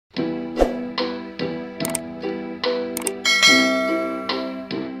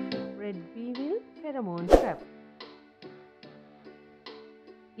pheromone trap.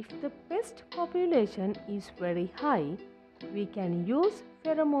 If the pest population is very high, we can use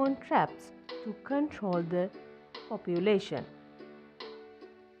pheromone traps to control the population.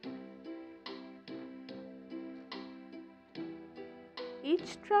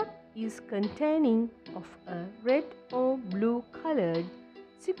 Each trap is containing of a red or blue colored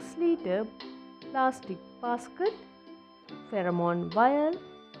 6-liter plastic basket, pheromone vial,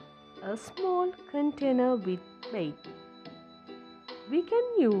 a small container with bait. We can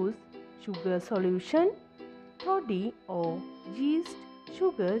use sugar solution, toddy or yeast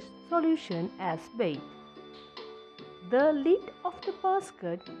sugar solution as bait. The lid of the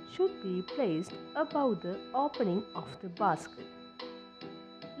basket should be placed above the opening of the basket.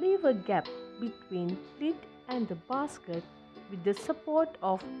 Leave a gap between lid and the basket with the support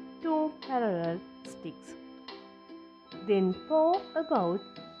of 2 parallel sticks. Then pour about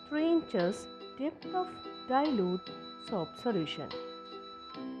 3 inches depth of dilute soap solution.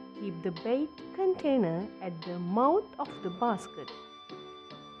 Keep the bait container at the mouth of the basket.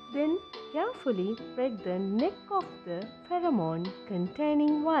 Then carefully break the neck of the pheromone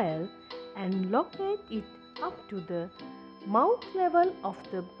containing vial and locate it up to the mouth level of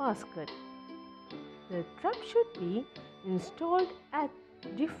the basket. The trap should be installed at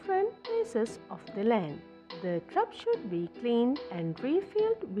different places of the land. The trap should be cleaned and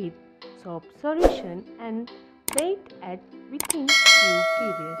refilled with soap solution and bait at within few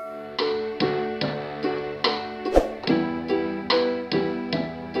periods.